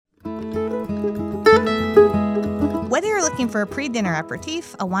you're looking for a pre-dinner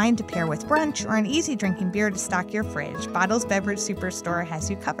aperitif, a wine to pair with brunch, or an easy drinking beer to stock your fridge, Bottles Beverage Superstore has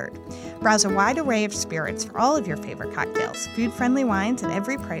you covered. Browse a wide array of spirits for all of your favorite cocktails, food-friendly wines at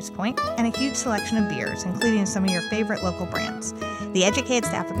every price point, and a huge selection of beers, including some of your favorite local brands. The educated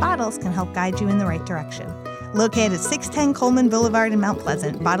staff at Bottles can help guide you in the right direction. Located at 610 Coleman Boulevard in Mount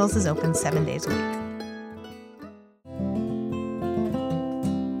Pleasant, Bottles is open 7 days a week.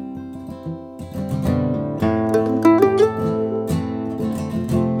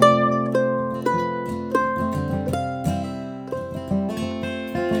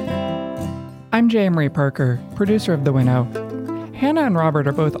 I'm J. Emery Parker, producer of The Winnow. Hanna and Robert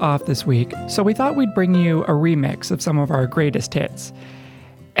are both off this week, so we thought we'd bring you a remix of some of our greatest hits.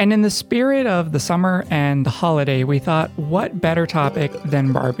 And in the spirit of the summer and the holiday, we thought, what better topic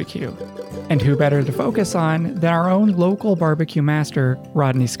than barbecue? And who better to focus on than our own local barbecue master,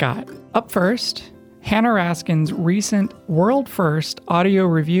 Rodney Scott. Up first, Hannah Raskin's recent world-first audio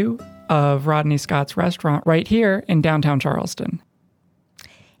review of Rodney Scott's restaurant right here in downtown Charleston.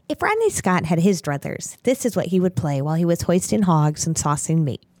 If Rodney Scott had his druthers, this is what he would play while he was hoisting hogs and saucing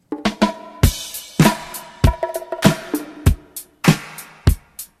meat.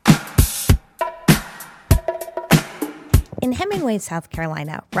 In Hemingway, South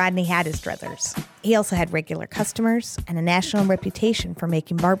Carolina, Rodney had his druthers. He also had regular customers and a national reputation for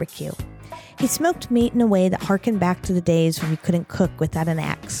making barbecue. He smoked meat in a way that harkened back to the days when you couldn't cook without an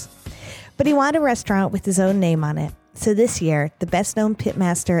axe. But he wanted a restaurant with his own name on it. So this year, the best-known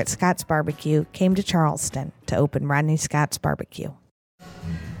pitmaster at Scott's Barbecue came to Charleston to open Rodney Scott's Barbecue.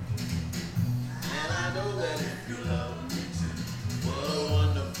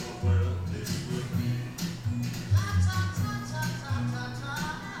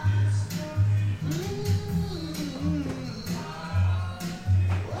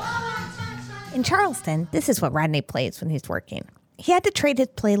 In Charleston, this is what Rodney plays when he's working. He had to trade his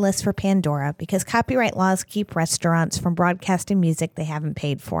playlist for Pandora because copyright laws keep restaurants from broadcasting music they haven't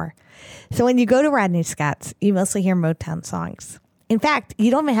paid for. So when you go to Rodney Scott's, you mostly hear Motown songs. In fact,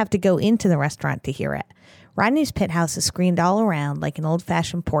 you don't even have to go into the restaurant to hear it. Rodney's pit house is screened all around like an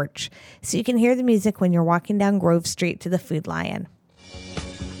old-fashioned porch, so you can hear the music when you're walking down Grove Street to the Food Lion.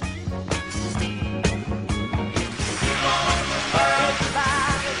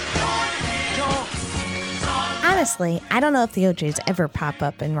 Honestly, I don't know if the OJs ever pop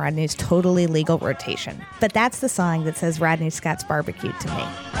up in Rodney's totally legal rotation, but that's the song that says Rodney Scott's Barbecue to me.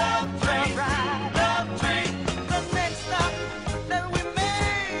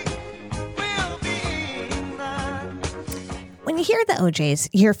 When you hear the OJs,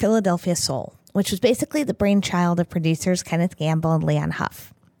 you hear Philadelphia Soul, which was basically the brainchild of producers Kenneth Gamble and Leon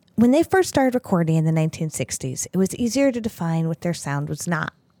Huff. When they first started recording in the 1960s, it was easier to define what their sound was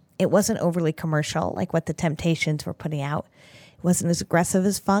not. It wasn't overly commercial like what the Temptations were putting out. It wasn't as aggressive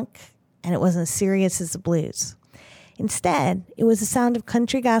as funk, and it wasn't as serious as the blues. Instead, it was the sound of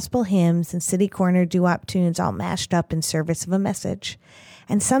country gospel hymns and city corner doo-wop tunes all mashed up in service of a message.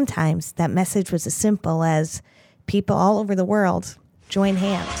 And sometimes that message was as simple as, people all over the world, join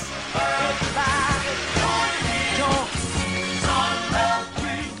hands.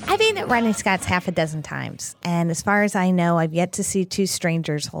 I've eaten at Rodney Scott's half a dozen times, and as far as I know, I've yet to see two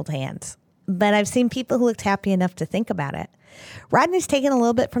strangers hold hands. But I've seen people who looked happy enough to think about it. Rodney's taken a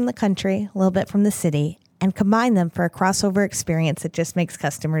little bit from the country, a little bit from the city, and combined them for a crossover experience that just makes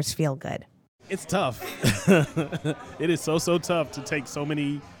customers feel good. It's tough. It is so tough to take so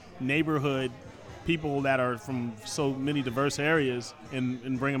many neighborhood people that are from so many diverse areas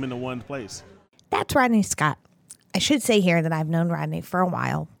and bring them into one place. That's Rodney Scott. I should say here that I've known Rodney for a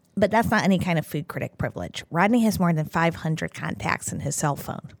while, but that's not any kind of food critic privilege. Rodney has more than 500 contacts in his cell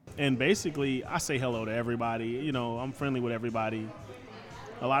phone. And basically, I say hello to everybody. You know, I'm friendly with everybody.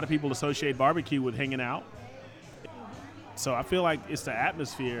 A lot of people associate barbecue with hanging out. So I feel like it's the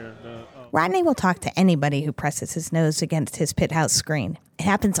atmosphere. Rodney will talk to anybody who presses his nose against his pit house screen. It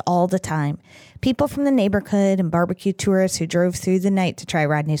happens all the time. People from the neighborhood and barbecue tourists who drove through the night to try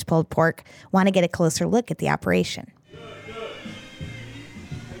Rodney's pulled pork want to get a closer look at the operation.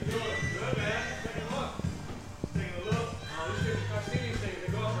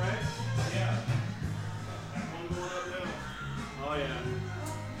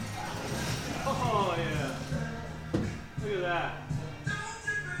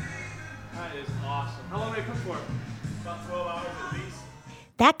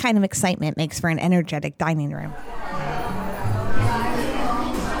 That kind of excitement makes for an energetic dining room.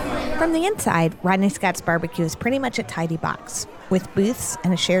 From the inside, Rodney Scott's Barbecue is pretty much a tidy box, with booths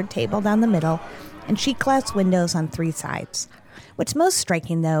and a shared table down the middle, and sheet glass windows on three sides. What's most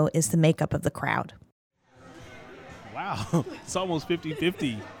striking, though, is the makeup of the crowd. Wow, wow, it's almost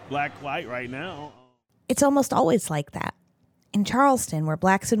 50-50 black-white right now. It's almost always like that. In Charleston, where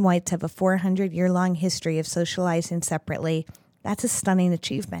blacks and whites have a 400-year-long history of socializing separately, that's a stunning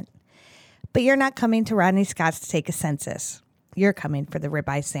achievement. But you're not coming to Rodney Scott's to take a census. You're coming for the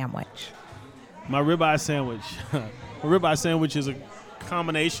ribeye sandwich. My ribeye sandwich. My ribeye sandwich is a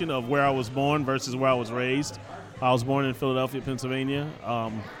combination of where I was born versus where I was raised. I was born in Philadelphia, Pennsylvania.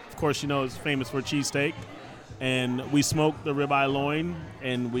 Of course, you know it's famous for cheesesteak. And we smoke the ribeye loin,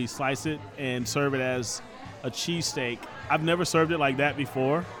 and we slice it and serve it as a cheesesteak. I've never served it like that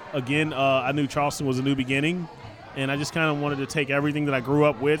before. Again, I knew Charleston was a new beginning, and I just kind of wanted to take everything that I grew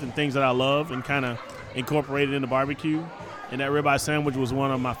up with and things that I love and kind of incorporate it into barbecue. And that ribeye sandwich was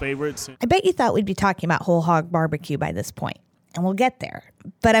one of my favorites. I bet you thought we'd be talking about whole hog barbecue by this point, and we'll get there.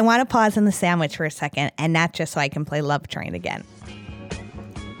 But I want to pause on the sandwich for a second, and not just so I can play Love Train again.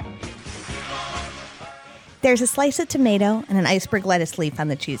 There's a slice of tomato and an iceberg lettuce leaf on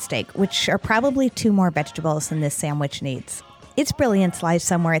the cheesesteak, which are probably 2 more vegetables than this sandwich needs. Its brilliance lies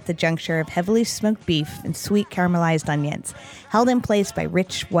somewhere at the juncture of heavily smoked beef and sweet caramelized onions, held in place by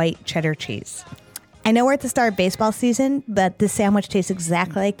rich white cheddar cheese. I know we're at the start of baseball season, but this sandwich tastes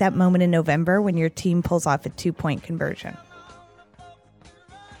exactly like that moment in November when your team pulls off a 2-point conversion.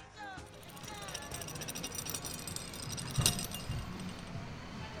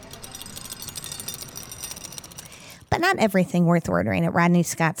 But not everything worth ordering at Rodney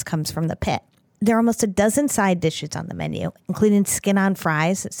Scott's comes from the pit. There are almost a dozen side dishes on the menu, including skin-on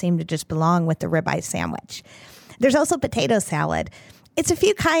fries that seem to just belong with the ribeye sandwich. There's also potato salad. It's a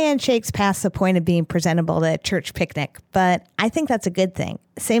few cayenne shakes past the point of being presentable at a church picnic, but I think that's a good thing.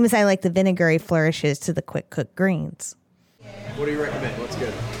 Same as I like the vinegary flourishes to the quick-cooked greens. What do you recommend? What's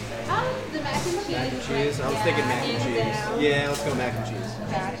good? The mac and cheese. Mac and cheese? I was thinking mac and cheese. Yeah, let's go mac and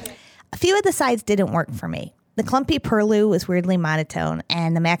cheese. A few of the sides didn't work for me. The clumpy purloo was weirdly monotone,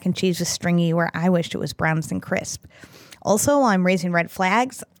 and the mac and cheese was stringy where I wished it was browns and crisp. Also, while I'm raising red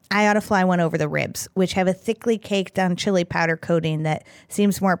flags, I ought to fly one over the ribs, which have a thickly caked on chili powder coating that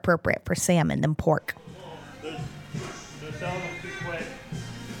seems more appropriate for salmon than pork.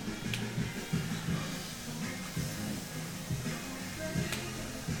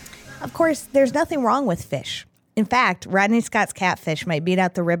 Of course, there's nothing wrong with fish. In fact, Rodney Scott's catfish might beat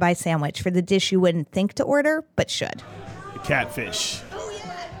out the ribeye sandwich for the dish you wouldn't think to order, but should. Catfish.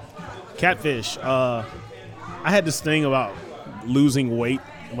 Catfish. I had this thing about losing weight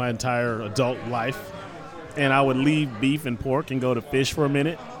my entire adult life, and I would leave beef and pork and go to fish for a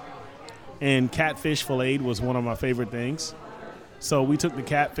minute. And catfish filleted was one of my favorite things. So we took the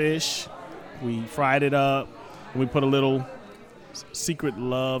catfish, we fried it up, and we put a little secret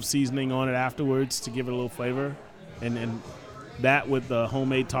love seasoning on it afterwards to give it a little flavor. And that with the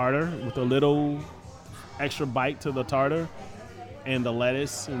homemade tartar, with a little extra bite to the tartar and the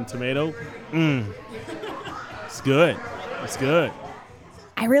lettuce and tomato. It's good. It's good.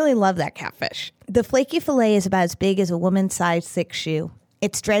 I really love that catfish. The flaky fillet is about as big as a woman's size 6 shoe.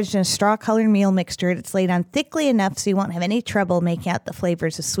 It's dredged in a straw-colored meal mixture that's laid on thickly enough so you won't have any trouble making out the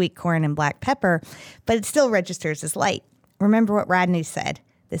flavors of sweet corn and black pepper, but it still registers as light. Remember what Rodney said.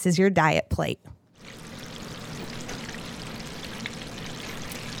 This is your diet plate.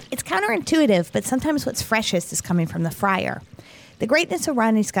 It's counterintuitive, but sometimes what's freshest is coming from the fryer. The greatness of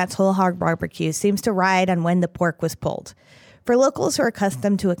Rodney Scott's whole hog barbecue seems to ride on when the pork was pulled. For locals who are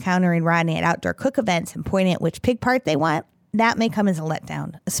accustomed to encountering Rodney at outdoor cook events and pointing at which pig part they want, that may come as a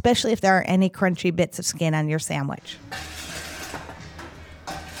letdown, especially if there are any crunchy bits of skin on your sandwich.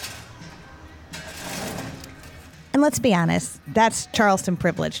 And let's be honest, that's Charleston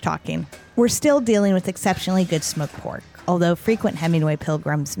privilege talking. We're still dealing with exceptionally good smoked pork, although frequent Hemingway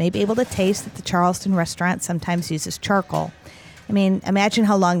pilgrims may be able to taste that the Charleston restaurant sometimes uses charcoal. I mean, imagine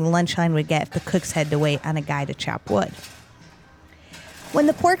how long the lunch line would get if the cooks had to wait on a guy to chop wood. When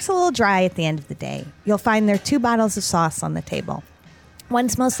the pork's a little dry at the end of the day, you'll find there are 2 bottles of sauce on the table.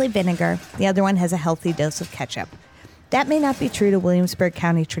 One's mostly vinegar, the other one has a healthy dose of ketchup. That may not be true to Williamsburg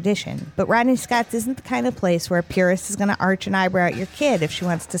County tradition, but Rodney Scott's isn't the kind of place where a purist is going to arch an eyebrow at your kid if she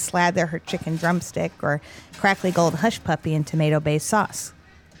wants to slather her chicken drumstick or crackly gold hush puppy in tomato-based sauce.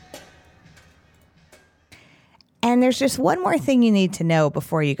 And there's just one more thing you need to know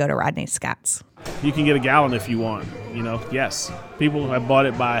before you go to Rodney Scott's. You can get a gallon if you want, yes. People have bought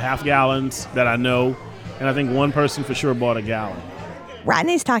it by half gallons that I know, and I think one person for sure bought a gallon.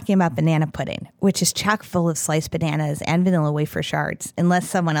 Rodney's talking about banana pudding, which is chock full of sliced bananas and vanilla wafer shards, unless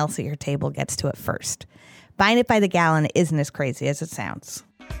someone else at your table gets to it first. Buying it by the gallon isn't as crazy as it sounds.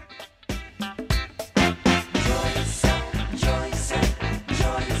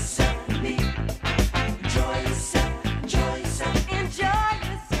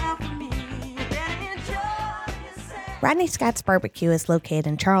 Rodney Scott's Barbecue is located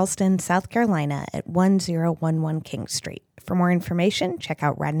in Charleston, South Carolina at 1011 King Street. For more information, check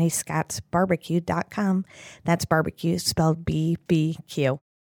out rodneyscottsbarbecue.com. That's barbecue spelled BBQ.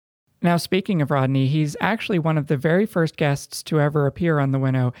 Now, speaking of Rodney, he's actually one of the very first guests to ever appear on The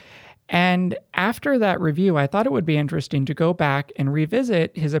Winnow. And after that review, I thought it would be interesting to go back and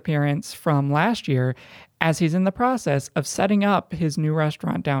revisit his appearance from last year as he's in the process of setting up his new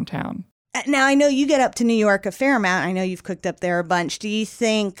restaurant downtown. Now, I know you get up to New York a fair amount. I know you've cooked up there a bunch. Do you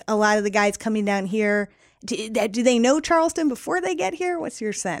think a lot of the guys coming down here, do they know Charleston before they get here? What's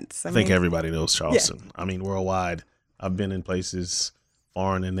your sense? I think everybody knows Charleston. Yeah. I mean, worldwide. I've been in places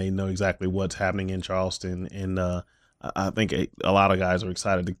foreign, and they know exactly what's happening in Charleston. And I think a lot of guys are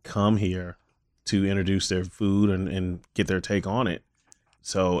excited to come here to introduce their food and get their take on it.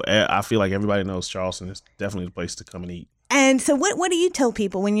 So I feel like everybody knows Charleston is definitely the place to come and eat. And so what do you tell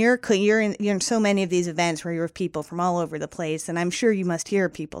people when you're in so many of these events where you're with people from all over the place? And I'm sure you must hear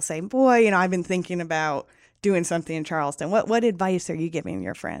people say, boy, I've been thinking about doing something in Charleston. What advice are you giving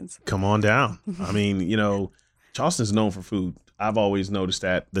your friends? Come on down. I mean, Charleston's known for food. I've always noticed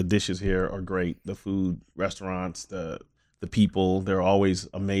that the dishes here are great. The food, restaurants, the people, they're always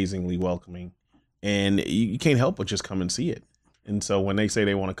amazingly welcoming. And you can't help but just come and see it. And so when they say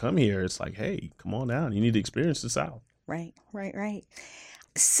they want to come here, it's like, hey, come on down. You need to experience the South. Right.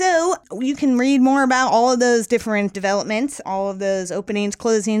 So you can read more about all of those different developments, all of those openings,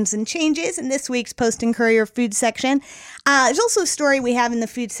 closings, and changes in this week's Post and Courier food section. There's also a story we have in the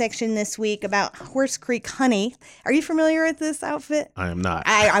food section this week about Horse Creek Honey. Are you familiar with this outfit? I am not.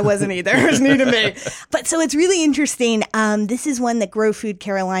 I wasn't either. It was new to me. But so it's really interesting. This is one that Grow Food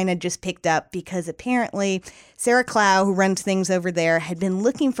Carolina just picked up because apparently Sarah Clow, who runs things over there, had been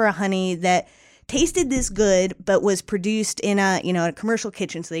looking for a honey that tasted this good, but was produced in a commercial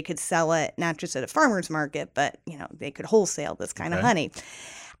kitchen so they could sell it not just at a farmer's market, but, they could wholesale this kind of honey.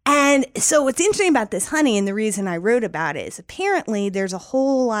 And so what's interesting about this honey, and the reason I wrote about it, is apparently there's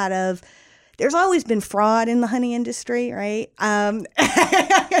always been fraud in the honey industry, right?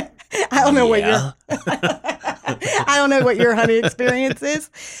 I don't know I don't know what your honey experience is,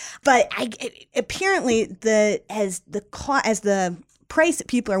 but apparently as the price that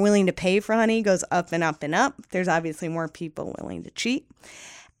people are willing to pay for honey goes up and up and up, there's obviously more people willing to cheat.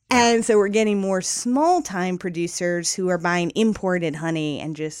 And so we're getting more small-time producers who are buying imported honey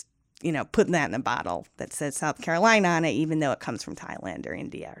and just, putting that in a bottle that says South Carolina on it, even though it comes from Thailand or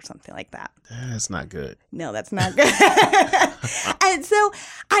India or something like that. That's not good. No, that's not good. And so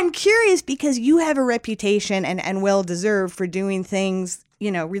I'm curious because you have a reputation and well-deserved for doing things,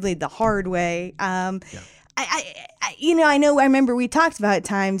 really the hard way. I remember we talked about at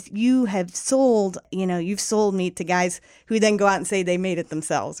times you've sold meat to guys who then go out and say they made it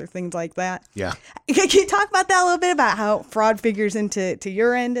themselves or things like that. Yeah. Can you talk about that a little bit about how fraud figures into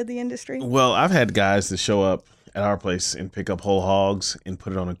your end of the industry? Well, I've had guys that show up at our place and pick up whole hogs and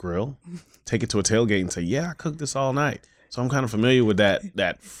put it on a grill, take it to a tailgate and say, yeah, I cooked this all night. So I'm kind of familiar with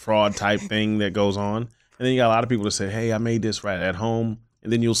that fraud type thing that goes on. And then you got a lot of people that say, hey, I made this right at home.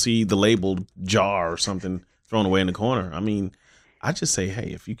 And then you'll see the labeled jar or something thrown away in the corner. I mean, I just say,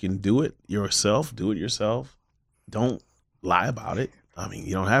 hey, if you can do it yourself, do it yourself. Don't lie about it. I mean,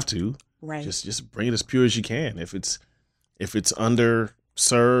 you don't have to. Right. Just bring it as pure as you can. If it's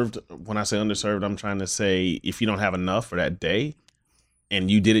underserved, when I say underserved, I'm trying to say if you don't have enough for that day and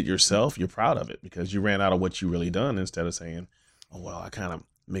you did it yourself, you're proud of it because you ran out of what you really done instead of saying, oh, well, I kind of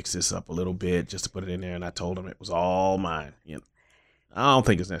mixed this up a little bit just to put it in there and I told them it was all mine. I don't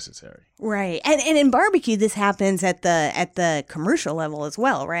think it's necessary. Right. And in barbecue, this happens at the commercial level as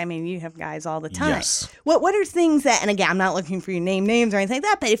well, right? I mean, you have guys all the time. Yes. What are things that, and again, I'm not looking for you to name names or anything like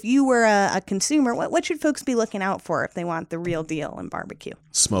that, but if you were a consumer, what should folks be looking out for if they want the real deal in barbecue?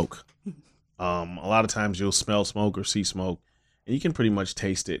 Smoke. A lot of times you'll smell smoke or see smoke, and you can pretty much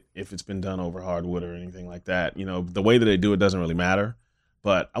taste it if it's been done over hardwood or anything like that. The way that they do it doesn't really matter.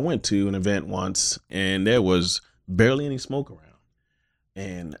 But I went to an event once, and there was barely any smoke around.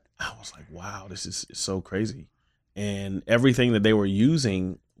 And I was like, wow, this is so crazy. And everything that they were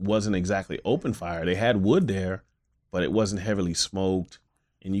using wasn't exactly open fire. They had wood there, but it wasn't heavily smoked.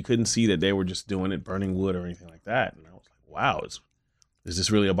 And you couldn't see that they were just doing it, burning wood or anything like that. And I was like, wow, is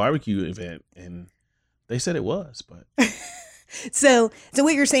this really a barbecue event? And they said it was, but... So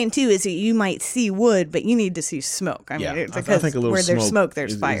what you're saying, too, is that you might see wood, but you need to see smoke. I mean, I think a little where there's smoke,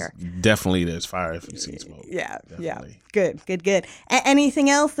 there's fire. Definitely there's fire if you see smoke. Yeah, definitely. Yeah. Good. Anything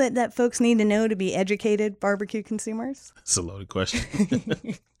else that folks need to know to be educated barbecue consumers? That's a loaded question.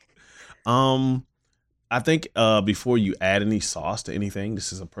 I think before you add any sauce to anything,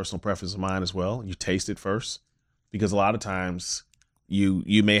 this is a personal preference of mine as well, you taste it first. because a lot of times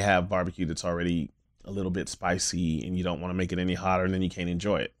you may have barbecue that's already a little bit spicy and you don't want to make it any hotter and then you can't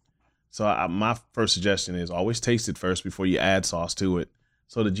enjoy it. So my first suggestion is always taste it first before you add sauce to it,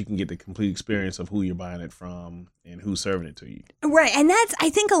 so that you can get the complete experience of who you're buying it from and who's serving it to you. Right. And I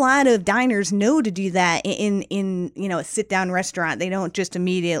think a lot of diners know to do that in a sit-down restaurant. They don't just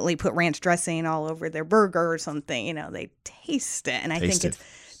immediately put ranch dressing all over their burger or something. They taste it. And I think it's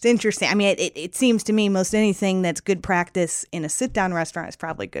interesting. I mean, it seems to me most anything that's good practice in a sit-down restaurant is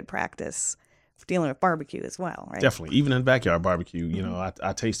probably good practice dealing with barbecue as well, right? Definitely. Even in backyard barbecue,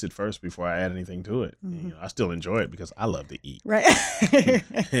 I taste it first before I add anything to it. I still enjoy it because I love to eat. Right.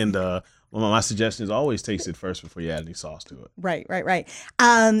 And my suggestion is always taste it first before you add any sauce to it. Right.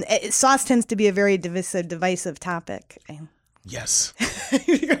 Sauce tends to be a very divisive topic. Yes.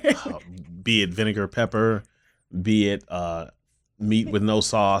 Be it vinegar, pepper, be it meat with no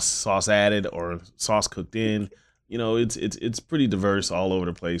sauce added, or sauce cooked in. It's pretty diverse all over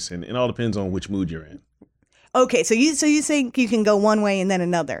the place, and it all depends on which mood you're in. Okay, so you think you can go one way and then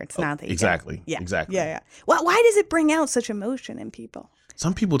another. It's not that you exactly. Yeah. Exactly. Yeah. Well, why does it bring out such emotion in people?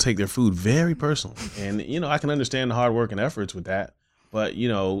 Some people take their food very personally, and I can understand the hard work and efforts with that, but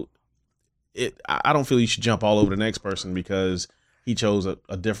I don't feel you should jump all over the next person because he chose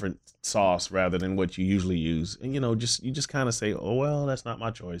a different sauce rather than what you usually use. And, you just kind of say, oh, well, that's not my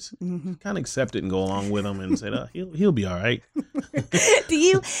choice. Mm-hmm. Kind of accept it and go along with him and say, he'll be all right. Do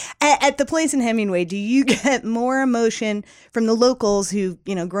you, at the place in Hemingway, do you get more emotion from the locals who've,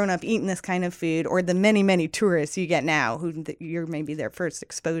 grown up eating this kind of food, or the many, many tourists you get now who you're maybe their first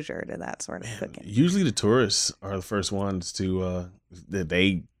exposure to that sort of cooking? Usually the tourists are the first ones to, that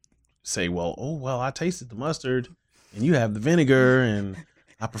they say, I tasted the mustard and you have the vinegar, and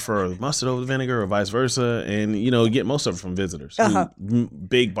I prefer the mustard over the vinegar, or vice versa. And, get most of it from visitors,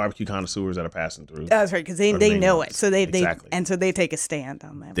 big barbecue connoisseurs that are passing through. That's right, because they know it. So exactly. And so they take a stand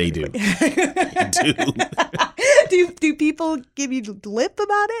on that. They do. They do. Do people give you lip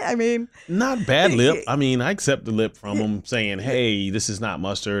about it? I mean, not bad lip. I mean, I accept the lip from them saying, hey, this is not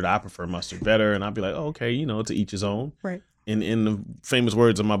mustard. I prefer mustard better. And I'll be like, oh, okay, to each his own. Right. In the famous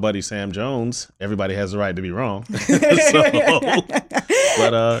words of my buddy Sam Jones, everybody has the right to be wrong. But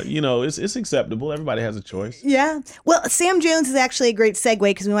it's acceptable. Everybody has a choice. Yeah. Well, Sam Jones is actually a great segue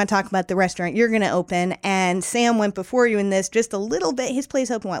because we want to talk about the restaurant you're going to open. And Sam went before you in this just a little bit. His place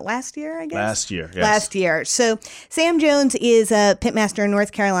opened, last year, I guess? Last year, yes. Last year. So Sam Jones is a pitmaster in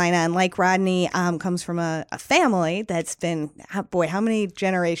North Carolina, and like Rodney, comes from a family that's been, how many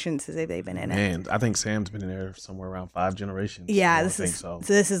generations have they been in it? Man, I think Sam's been in there somewhere around 5 generations. Yeah, this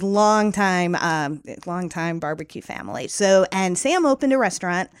is long time barbecue family. So, and Sam opened a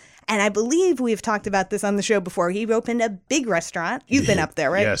restaurant, and I believe we've talked about this on the show before. He opened a big restaurant. You've been up there,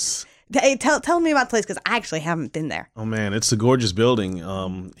 right? Yes. Hey, tell me about the place, because I actually haven't been there. Oh man, it's a gorgeous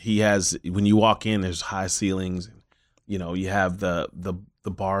building. He has, when you walk in, there's high ceilings. You have the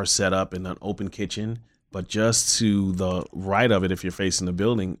bar set up in an open kitchen, but just to the right of it, if you're facing the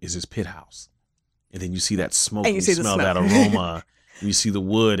building, is his pit house. And then you see that smoke, and you smell that aroma, and you see the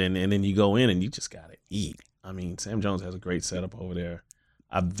wood, and then you go in and you just got to eat. I mean, Sam Jones has a great setup over there.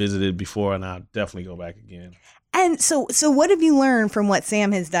 I've visited before, and I'll definitely go back again. And so what have you learned from what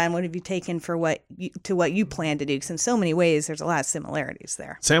Sam has done? What have you taken for what you plan to do? Because in so many ways, there's a lot of similarities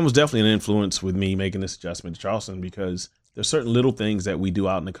there. Sam was definitely an influence with me making this adjustment to Charleston, because there's certain little things that we do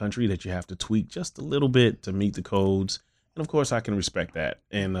out in the country that you have to tweak just a little bit to meet the codes. And, of course, I can respect that.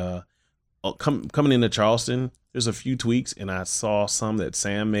 And coming into Charleston, there's a few tweaks, and I saw some that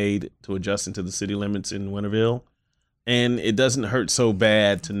Sam made to adjust into the city limits in Winterville. And it doesn't hurt so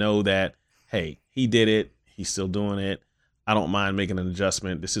bad to know that, hey, he did it. He's still doing it. I don't mind making an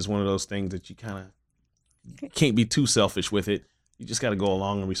adjustment. This is one of those things that you kind of can't be too selfish with it. You just got to go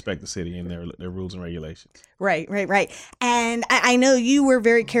along and respect the city and their rules and regulations. Right. And I know you were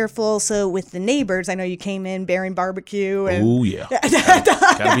very careful. So with the neighbors, I know you came in bearing barbecue. Oh, yeah.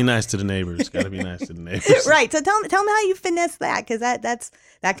 Got to be nice to the neighbors. Right. So tell me how you finesse that, because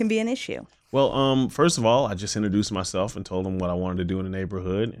that can be an issue. Well, first of all, I just introduced myself and told them what I wanted to do in the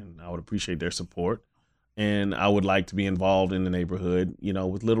neighborhood, and I would appreciate their support. And I would like to be involved in the neighborhood,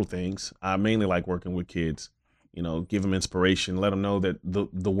 with little things. I mainly like working with kids. Give them inspiration, let them know that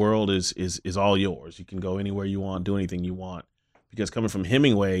the world is all yours. You can go anywhere you want, do anything you want. Because coming from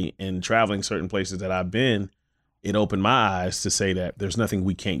Hemingway and traveling certain places that I've been, it opened my eyes to say that there's nothing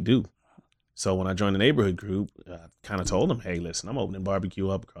we can't do. So when I joined the neighborhood group, I kind of told them, hey, listen, I'm opening barbecue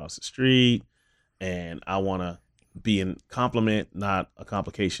up across the street, and I want to be a complement, not a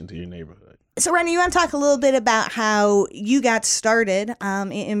complication to your neighborhood. So, Rodney, you want to talk a little bit about how you got started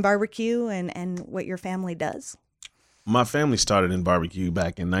in barbecue and what your family does? My family started in barbecue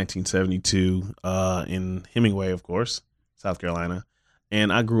back in 1972 in Hemingway, of course, South Carolina.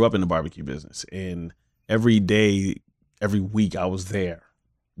 And I grew up in the barbecue business. And every day, every week, I was there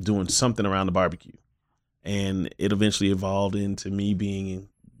doing something around the barbecue. And it eventually evolved into me being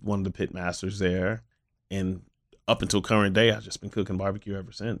one of the pit masters there. And up until current day, I've just been cooking barbecue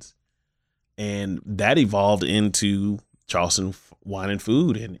ever since. And that evolved into Charleston Wine and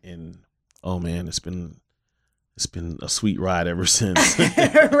Food. And oh, man, it's been a sweet ride ever since.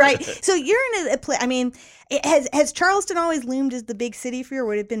 Right. So you're in a place, I mean, has Charleston always loomed as the big city for you, or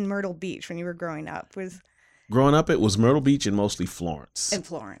would it have been Myrtle Beach when you were growing up? Growing up, it was Myrtle Beach and mostly Florence. In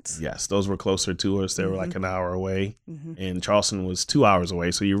Florence. Yes, those were closer to us. They were like an hour away. And Charleston was 2 hours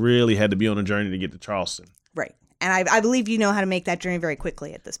away. So you really had to be on a journey to get to Charleston. Right. And I believe you know how to make that journey very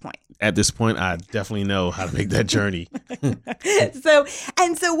quickly at this point. At this point, I definitely know how to make that journey.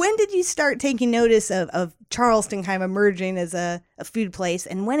 So when did you start taking notice of Charleston kind of emerging as a food place?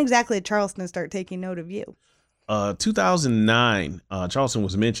 And when exactly did Charleston start taking note of you? 2009, Charleston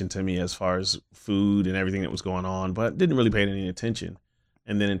was mentioned to me as far as food and everything that was going on, but didn't really pay any attention.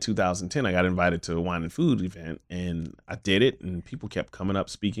 And then in 2010, I got invited to a wine and food event, and I did it. And people kept coming up,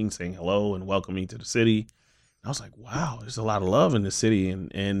 speaking, saying hello and welcoming me to the city. I was like, wow, there's a lot of love in this city.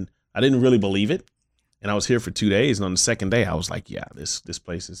 And I didn't really believe it. And I was here for 2 days. And on the second day, I was like, yeah, this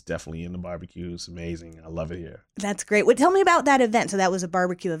place is definitely in the barbecue. It's amazing. I love it here. That's great. Well, tell me about that event. So that was a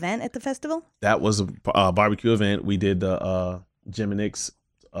barbecue event at the festival? That was a barbecue event. We did the Jim and Nick's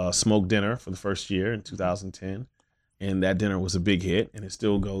smoke dinner for the first year in 2010. And that dinner was a big hit. And it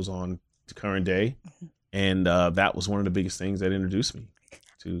still goes on to current day. And that was one of the biggest things that introduced me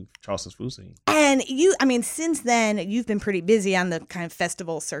to Charleston's food scene. And since then, you've been pretty busy on the kind of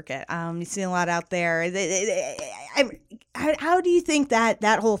festival circuit. You've seen a lot out there. How do you think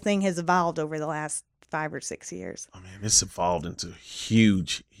that whole thing has evolved over the last 5 or 6 years? Oh, man, it's evolved into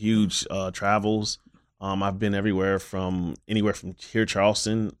huge travels. I've been anywhere from here,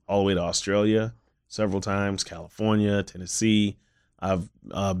 Charleston, all the way to Australia several times, California, Tennessee. I've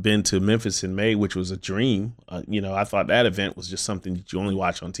been to Memphis in May, which was a dream. I thought that event was just something that you only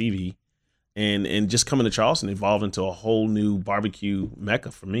watch on TV. And just coming to Charleston evolved into a whole new barbecue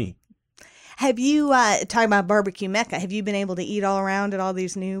mecca for me. Have you, talking about barbecue mecca, have you been able to eat all around at all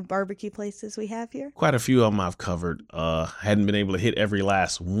these new barbecue places we have here? Quite a few of them I've covered. Hadn't been able to hit every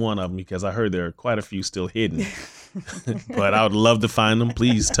last one of them because I heard there are quite a few still hidden. But I would love to find them.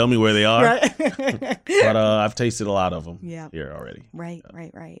 Please tell me where they are. Right. But I've tasted a lot of them here already. Right.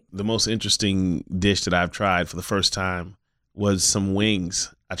 The most interesting dish that I've tried for the first time was some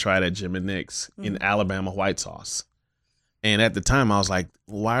wings I tried at Jim and Nick's in Alabama white sauce. And at the time, I was like,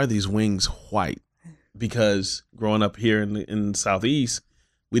 why are these wings white? Because growing up here in the Southeast,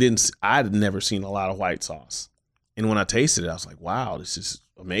 I'd never seen a lot of white sauce. And when I tasted it, I was like, wow, this is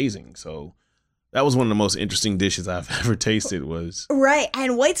amazing. So that was one of the most interesting dishes I've ever tasted was. Right.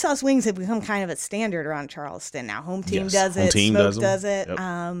 And white sauce wings have become kind of a standard around Charleston now. Home Team does it. Smoke does it.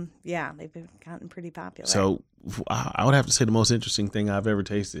 Yep. They've gotten pretty popular. So I would have to say the most interesting thing I've ever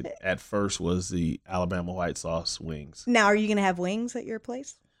tasted at first was the Alabama white sauce wings. Now, are you going to have wings at your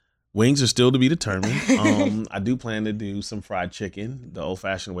place? Wings are still to be determined. I do plan to do some fried chicken the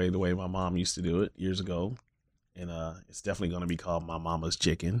old-fashioned way, the way my mom used to do it years ago. And it's definitely going to be called My Mama's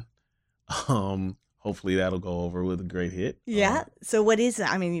Chicken. Hopefully that'll go over with a great hit. Yeah. So what is it?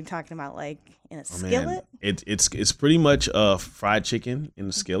 I mean, you're talking about like in a skillet? Man, it's pretty much fried chicken in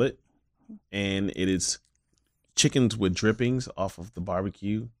the skillet. And it is chickens with drippings off of the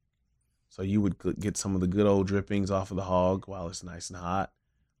barbecue. So you would get some of the good old drippings off of the hog while it's nice and hot.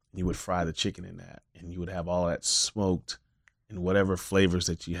 You would fry the chicken in that, and you would have all that smoked and whatever flavors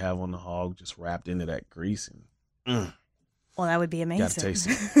that you have on the hog just wrapped into that grease. And well, that would be amazing. Gotta taste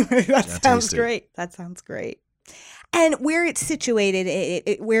it. That sounds great. That sounds great. And where it's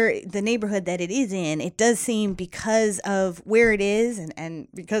situated, where the neighborhood that it is in, it does seem, because of where it is and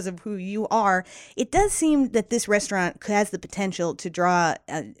because of who you are, it does seem that this restaurant has the potential to draw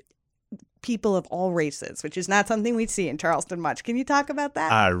people of all races, which is not something we see in Charleston much. Can you talk about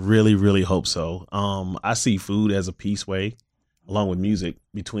that? I really, really hope so. I see food as a peaceway, along with music,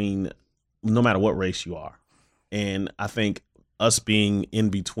 between no matter what race you are. And I think us being in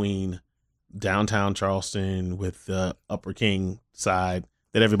between downtown Charleston with the Upper King side,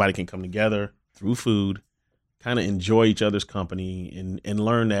 that everybody can come together through food, kind of enjoy each other's company and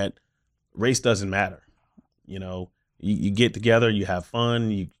learn that race doesn't matter. You get together, you have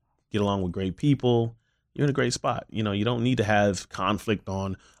fun, you get along with great people, you're in a great spot. You don't need to have conflict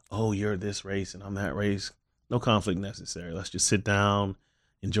on, oh, you're this race and I'm that race. No conflict necessary. Let's just sit down,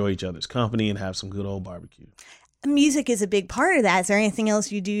 enjoy each other's company, and have some good old barbecue. Music is a big part of that. Is there anything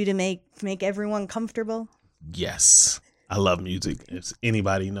else you do to make everyone comfortable? Yes, I love music. If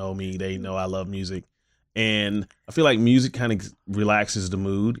anybody know me, they know I love music. And I feel like music kind of relaxes the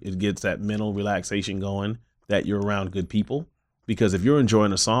mood. It gets that mental relaxation going, that you're around good people. Because if you're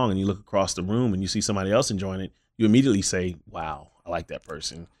enjoying a song and you look across the room and you see somebody else enjoying it, you immediately say, wow, I like that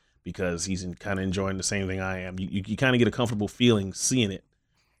person because he's kind of enjoying the same thing I am. You kind of get a comfortable feeling seeing it.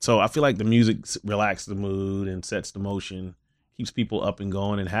 So I feel like the music relaxes the mood and sets the motion, keeps people up and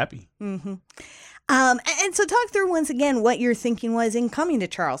going and happy. Mm-hmm. And so talk through once again what your thinking was in coming to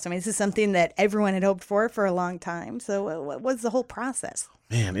Charleston. I mean, this is something that everyone had hoped for a long time. So what was the whole process?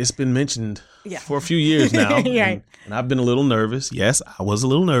 Man, it's been mentioned for a few years now. Right. And I've been a little nervous. Yes, I was a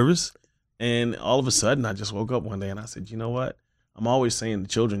little nervous. And all of a sudden, I just woke up one day and I said, you know what? I'm always saying to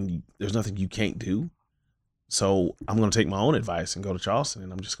children, there's nothing you can't do. So I'm going to take my own advice and go to Charleston,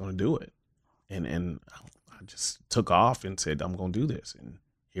 and I'm just going to do it. And I just took off and said, I'm going to do this. And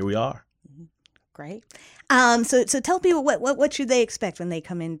here we are. Great. So tell people what should they expect when they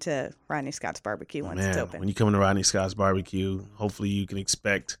come into Rodney Scott's barbecue once it's open? When you come into Rodney Scott's barbecue, hopefully you can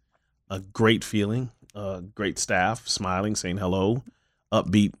expect a great feeling, great staff smiling, saying hello,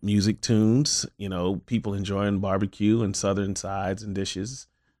 upbeat music tunes, people enjoying barbecue and southern sides and dishes.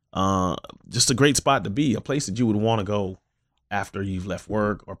 Just a great spot to be, a place that you would want to go after you've left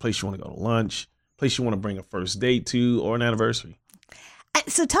work, or a place you want to go to lunch, a place you want to bring a first date to, or an anniversary.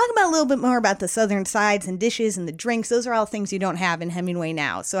 So talk about a little bit more about the southern sides and dishes and the drinks. Those are all things you don't have in Hemingway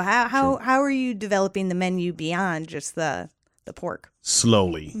now. So how are you developing the menu beyond just the pork?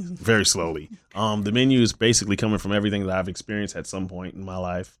 Slowly, very slowly. The menu is basically coming from everything that I've experienced at some point in my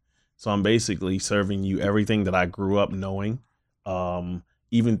life. So I'm basically serving you everything that I grew up knowing,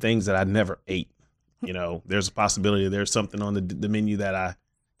 even things that I never ate. There's a possibility there's something on the menu that I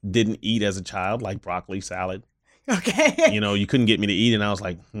didn't eat as a child, like broccoli salad. Okay. You couldn't get me to eat, and I was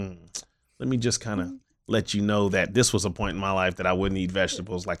like, let me just kind of let you know that this was a point in my life that I wouldn't eat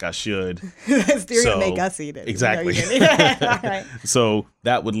vegetables like I should. You're going to make us eat it. Exactly. All right. So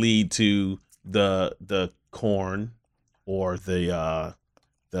that would lead to the corn or the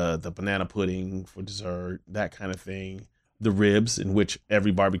banana pudding for dessert, that kind of thing. The ribs, in which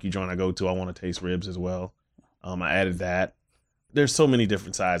every barbecue joint I go to, I want to taste ribs as well. I added that. There's so many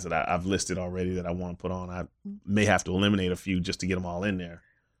different sides that I've listed already that I want to put on. I may have to eliminate a few just to get them all in there.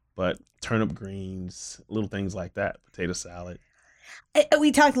 But turnip greens, little things like that, potato salad.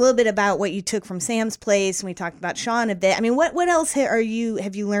 We talked a little bit about what you took from Sam's Place, and we talked about Sean a bit. I mean, what else have you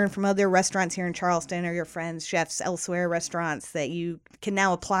learned from other restaurants here in Charleston, or your friends, chefs elsewhere, restaurants, that you can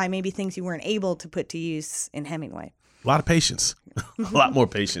now apply, maybe things you weren't able to put to use in Hemingway? A lot of patience, a lot more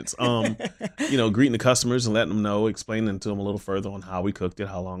patience. Greeting the customers and letting them know, explaining to them a little further on how we cooked it,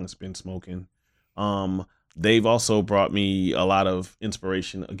 how long it's been smoking. They've also brought me a lot of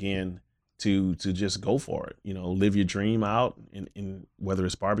inspiration again to just go for it. Live your dream out in whether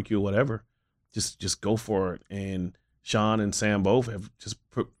it's barbecue or whatever, just go for it. And Sean and Sam both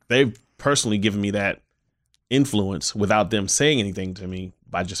they've personally given me that influence without them saying anything to me,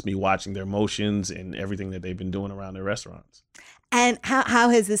 by just me watching their motions and everything that they've been doing around their restaurants. And how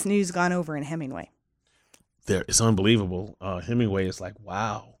has this news gone over in Hemingway? It's unbelievable. Hemingway is like,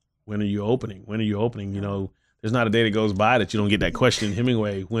 wow, when are you opening? When are you opening? There's not a day that goes by that you don't get that question in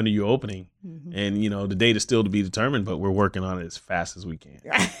Hemingway, when are you opening? Mm-hmm. And, the date is still to be determined, but we're working on it as fast as we can.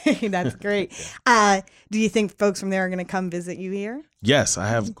 That's great. Yeah. Do you think folks from there are going to come visit you here? Yes, I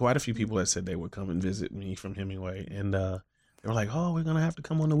have quite a few people that said they would come and visit me from Hemingway. And they were like, oh, we're going to have to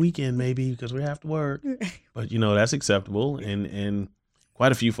come on the weekend maybe because we have to work. But, that's acceptable. And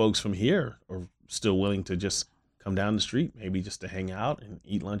quite a few folks from here are still willing to just come down the street, maybe just to hang out and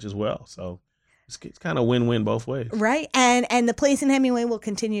eat lunch as well. So it's kind of win-win both ways. Right. And the place in Hemingway will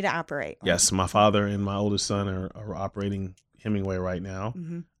continue to operate. Yes. My father and my oldest son are operating Hemingway right now.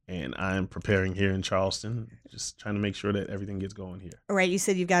 Mm-hmm. And I'm preparing here in Charleston, just trying to make sure that everything gets going here. All right. You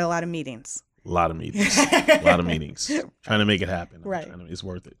said you've got a lot of meetings. A lot of meetings. Trying to make it happen. Right. It's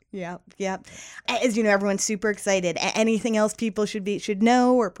worth it. Yeah. As you know, everyone's super excited. Anything else people should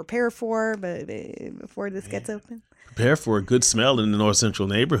know or prepare for before this gets open? Prepare for a good smell in the North Central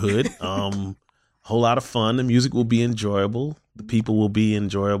neighborhood. Whole lot of fun. The music will be enjoyable. The people will be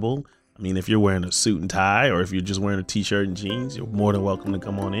enjoyable. I mean, if you're wearing a suit and tie, or if you're just wearing a t-shirt and jeans, you're more than welcome to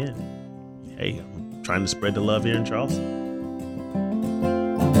come on in. Hey, I'm trying to spread the love here in Charleston.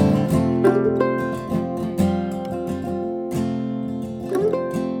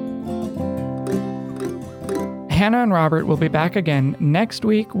 Hanna and Robert will be back again next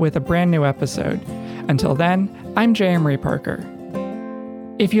week with a brand new episode. Until then, I'm J. Emery Parker.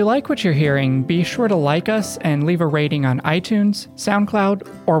 If you like what you're hearing, be sure to like us and leave a rating on iTunes,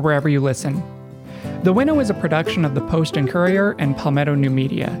 SoundCloud, or wherever you listen. The Winnow is a production of the Post and Courier and Palmetto New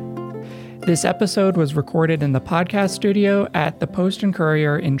Media. This episode was recorded in the podcast studio at the Post and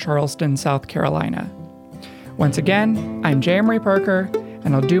Courier in Charleston, South Carolina. Once again, I'm J. Emery Parker,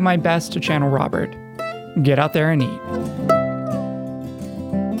 and I'll do my best to channel Robert. Get out there and eat.